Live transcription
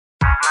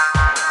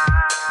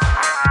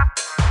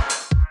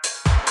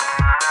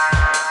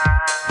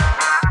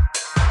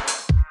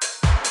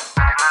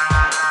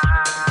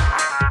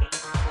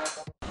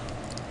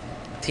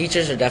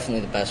Teachers are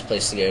definitely the best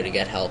place to go to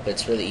get help.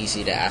 It's really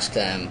easy to ask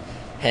them,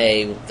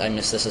 hey, I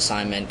missed this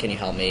assignment, can you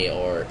help me?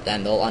 Or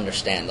then they'll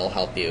understand, they'll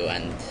help you,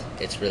 and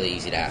it's really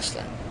easy to ask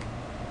them.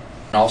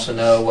 And also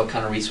know what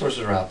kind of resources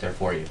are out there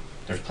for you.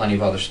 There's plenty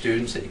of other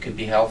students that could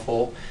be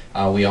helpful.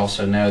 We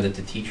also know that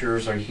the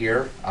teachers are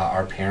here,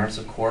 our parents,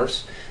 of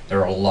course.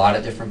 There are a lot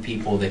of different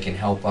people that can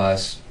help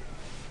us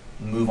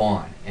move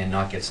on and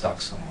not get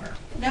stuck somewhere.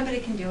 Nobody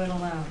can do it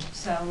alone,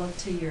 so look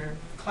to your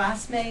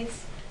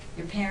classmates,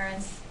 your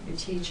parents, your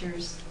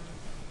teachers.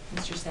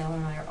 Mr. Saylor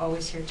and I are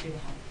always here to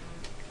help.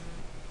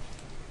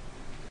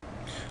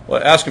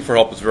 Well, asking for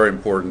help is very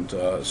important.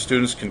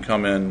 Students can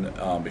come in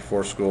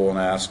before school and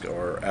ask,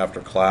 or after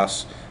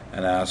class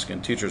and ask,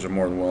 and teachers are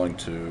more than willing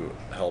to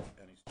help.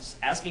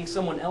 Asking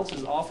someone else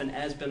is often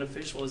as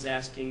beneficial as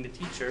asking the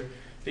teacher,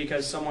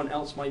 because someone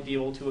else might be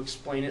able to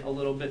explain it a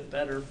little bit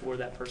better for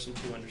that person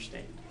to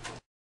understand.